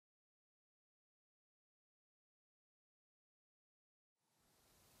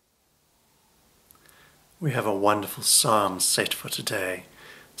We have a wonderful psalm set for today,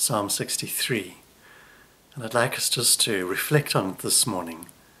 Psalm 63, and I'd like us just to reflect on it this morning.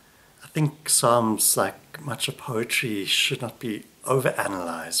 I think psalms, like much of poetry, should not be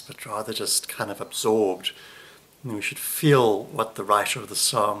overanalyzed, but rather just kind of absorbed. And we should feel what the writer of the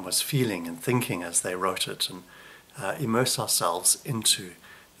psalm was feeling and thinking as they wrote it, and immerse ourselves into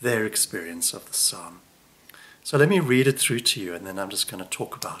their experience of the psalm. So let me read it through to you, and then I'm just going to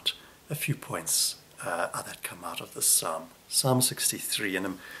talk about a few points that come out of this psalm. Psalm 63, and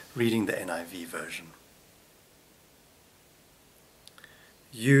I'm reading the NIV version.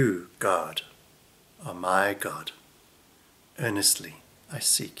 You, God, are my God. Earnestly I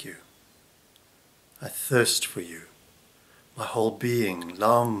seek you. I thirst for you. My whole being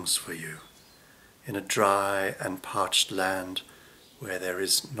longs for you in a dry and parched land where there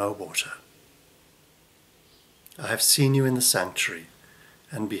is no water. I have seen you in the sanctuary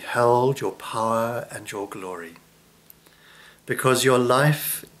and beheld your power and your glory. Because your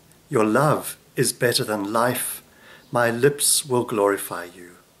love is better than life, my lips will glorify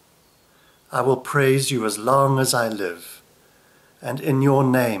you. I will praise you as long as I live, and in your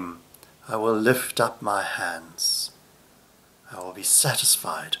name I will lift up my hands. I will be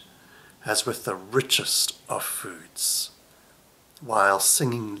satisfied as with the richest of foods. While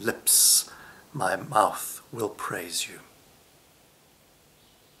singing lips, my mouth will praise you.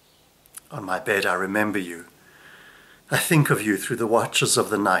 On my bed I remember you. I think of you through the watches of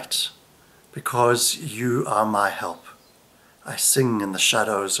the night. Because you are my help, I sing in the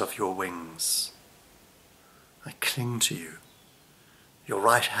shadows of your wings. I cling to you. Your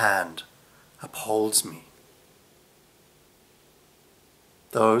right hand upholds me.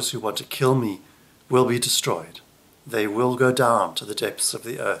 Those who want to kill me will be destroyed. They will go down to the depths of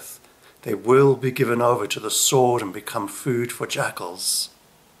the earth. They will be given over to the sword and become food for jackals.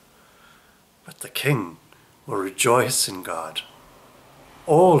 But the king will rejoice in God.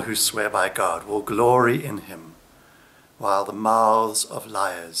 All who swear by God will glory in him, while the mouths of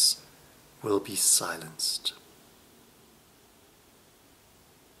liars will be silenced.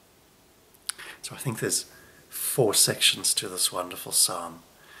 So I think there's 4 sections to this wonderful psalm.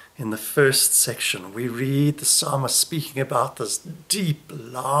 In the first section, we read the psalmist speaking about this deep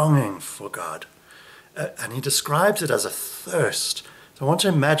longing for God. And he describes it as a thirst. So I want to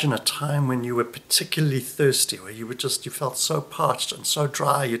imagine a time when you were particularly thirsty, where you felt so parched and so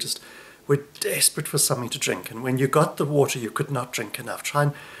dry, you just were desperate for something to drink. And when you got the water, you could not drink enough. Try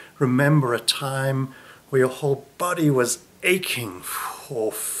and remember a time where your whole body was aching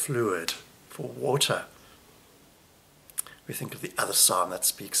for fluid, for water. We think of the other psalm that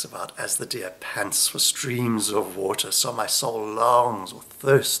speaks about, as the deer pants for streams of water, so my soul longs or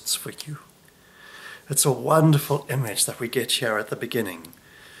thirsts for you. It's a wonderful image that we get here at the beginning.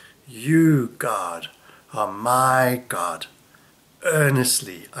 You, God, are my God.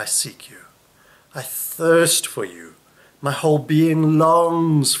 Earnestly I seek you. I thirst for you. My whole being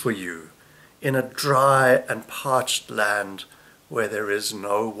longs for you in a dry and parched land where there is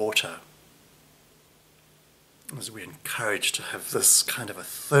no water. As we're encouraged to have this kind of a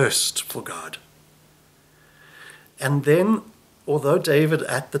thirst for God. And then, although David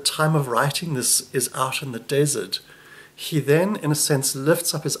at the time of writing this is out in the desert, he then, in a sense,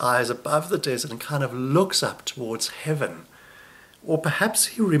 lifts up his eyes above the desert and kind of looks up towards heaven. Or perhaps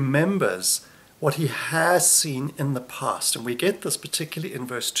he remembers what he has seen in the past. And we get this particularly in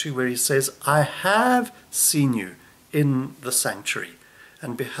verse 2, where he says, I have seen you in the sanctuary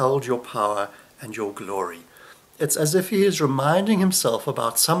and beheld your power and your glory. It's as if he is reminding himself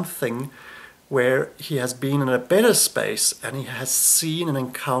about something where he has been in a better space and he has seen and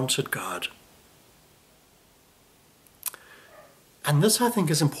encountered God. And this, I think,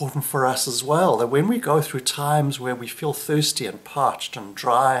 is important for us as well, that when we go through times where we feel thirsty and parched and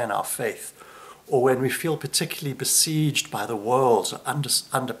dry in our faith, or when we feel particularly besieged by the world, or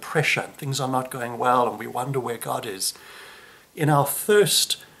under pressure, and things are not going well, and we wonder where God is, in our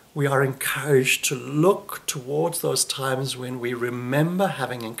thirst, we are encouraged to look towards those times when we remember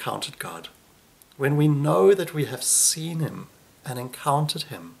having encountered God, when we know that we have seen him and encountered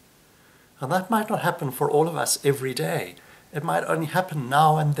him. And that might not happen for all of us every day. It might only happen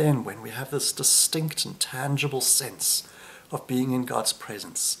now and then when we have this distinct and tangible sense of being in God's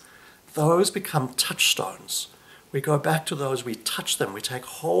presence. Those become touchstones. We go back to those, we touch them, we take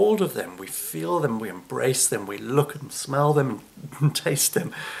hold of them, we feel them, we embrace them, we look and smell them and taste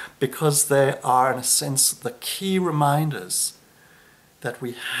them, because they are, in a sense, the key reminders that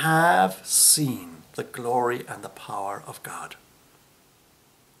we have seen the glory and the power of God.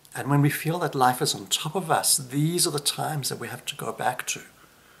 And when we feel that life is on top of us, these are the times that we have to go back to,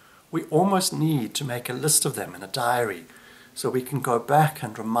 We almost need to make a list of them in a diary so we can go back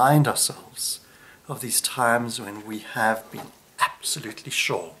and remind ourselves of these times when we have been absolutely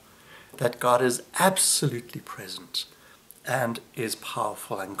sure that God is absolutely present and is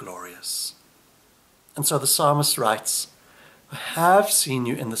powerful and glorious. And so the psalmist writes, I have seen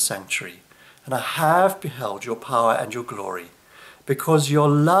you in the sanctuary, and I have beheld your power and your glory. Because your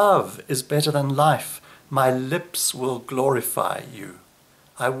love is better than life, my lips will glorify you.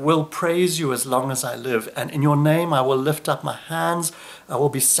 I will praise you as long as I live, and in your name I will lift up my hands. I will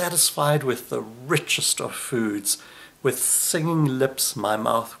be satisfied with the richest of foods. With singing lips my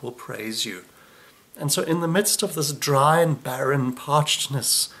mouth will praise you. And so in the midst of this dry and barren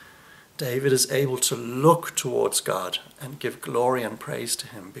parchedness, David is able to look towards God and give glory and praise to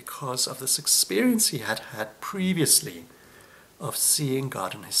him because of this experience he had had previously of seeing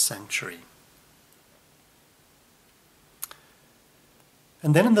God in his sanctuary.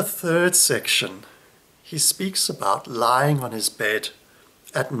 And then in the third section, he speaks about lying on his bed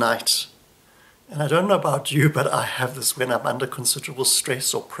at night. And I don't know about you, but I have this when I'm under considerable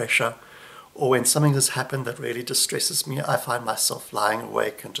stress or pressure, or when something has happened that really distresses me. I find myself lying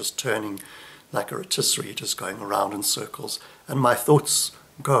awake and just turning like a rotisserie, just going around in circles. And my thoughts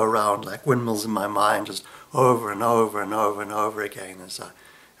go around like windmills in my mind, just over and over and over and over again as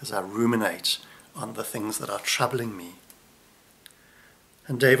I ruminate on the things that are troubling me.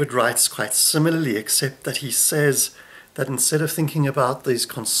 And David writes quite similarly, except that he says that instead of thinking about these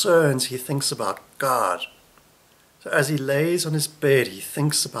concerns, he thinks about God. So as he lays on his bed, he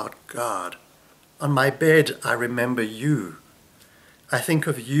thinks about God. On my bed, I remember you. I think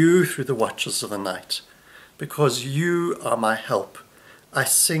of you through the watches of the night, because you are my help. I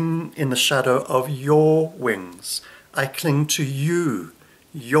sing in the shadow of your wings. I cling to you.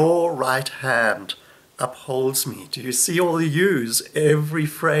 Your right hand upholds me. Do you see all the yous? Every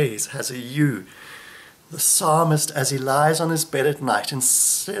phrase has a you. The psalmist, as he lies on his bed at night,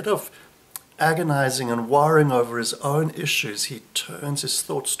 instead of agonizing and worrying over his own issues, he turns his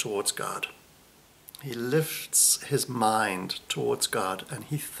thoughts towards God. He lifts his mind towards God and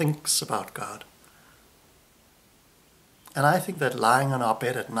he thinks about God. And I think that lying on our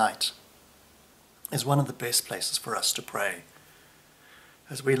bed at night is one of the best places for us to pray.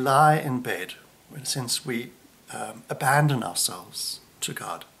 As we lie in bed, since we abandon ourselves to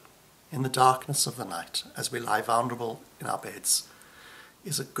God in the darkness of the night, as we lie vulnerable in our beds,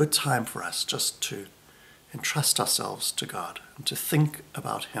 is a good time for us just to entrust ourselves to God and to think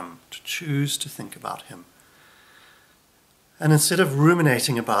about him, to choose to think about him. And instead of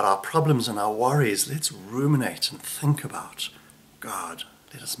ruminating about our problems and our worries, let's ruminate and think about God.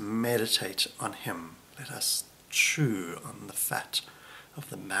 Let us meditate on him. Let us chew on the fat of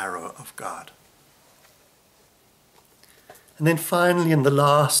the marrow of God. And then finally, in the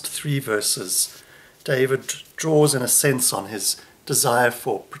last 3 verses, David draws in a sense on his desire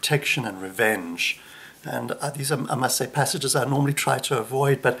for protection and revenge. And these are, I must say, passages I normally try to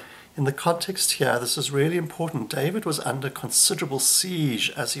avoid, but in the context here, this is really important. David was under considerable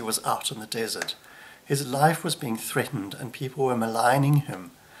siege as he was out in the desert. His life was being threatened and people were maligning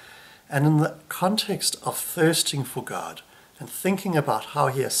him. And in the context of thirsting for God and thinking about how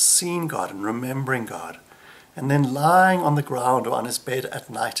he has seen God and remembering God, and then lying on the ground or on his bed at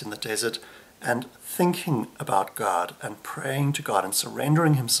night in the desert and thinking about God and praying to God and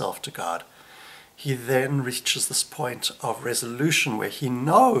surrendering himself to God, he then reaches this point of resolution where he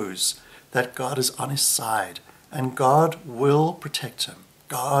knows that God is on his side and God will protect him.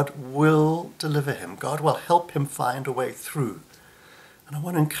 God will deliver him. God will help him find a way through. And I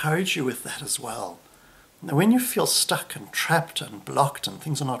want to encourage you with that as well. Now, when you feel stuck and trapped and blocked and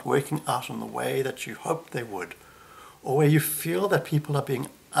things are not working out in the way that you hoped they would, or where you feel that people are being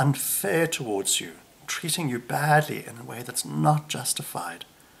unfair towards you, treating you badly in a way that's not justified,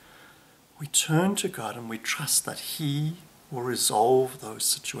 we turn to God and we trust that he will resolve those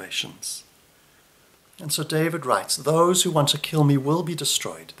situations. And so David writes, those who want to kill me will be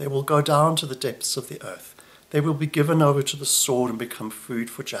destroyed. They will go down to the depths of the earth. They will be given over to the sword and become food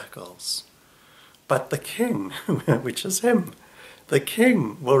for jackals. But the king, which is him, the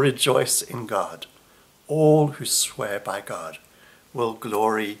king will rejoice in God. All who swear by God will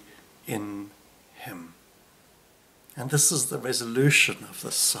glory in him. And this is the resolution of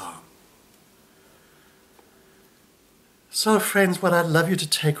this psalm. So friends, what I'd love you to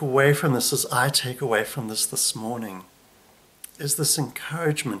take away from this, as I take away from this morning, is this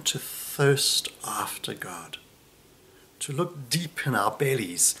encouragement to thirst after God, to look deep in our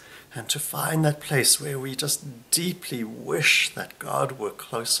bellies and to find that place where we just deeply wish that God were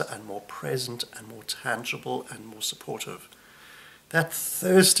closer and more present and more tangible and more supportive. That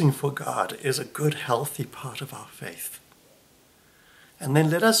thirsting for God is a good, healthy part of our faith. And then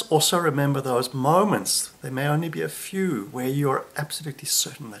let us also remember those moments, there may only be a few, where you are absolutely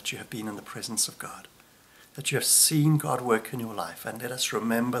certain that you have been in the presence of God, that you have seen God work in your life. And let us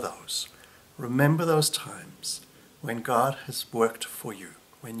remember those. Remember those times when God has worked for you,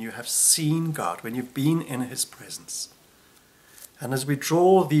 when you have seen God, when you've been in his presence. And as we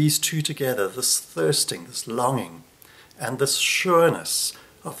draw these two together, this thirsting, this longing, and this sureness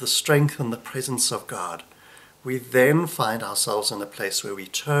of the strength and the presence of God, we then find ourselves in a place where we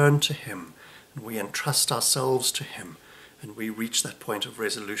turn to him and we entrust ourselves to him, and we reach that point of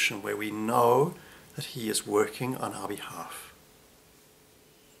resolution where we know that he is working on our behalf.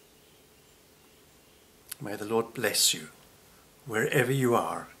 May the Lord bless you wherever you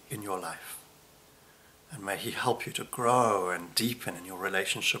are in your life. And may he help you to grow and deepen in your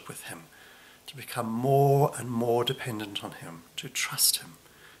relationship with him, to become more and more dependent on him, to trust him,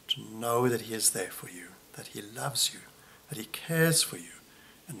 to know that he is there for you, that he loves you, that he cares for you,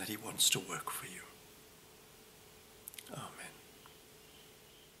 and that he wants to work for you.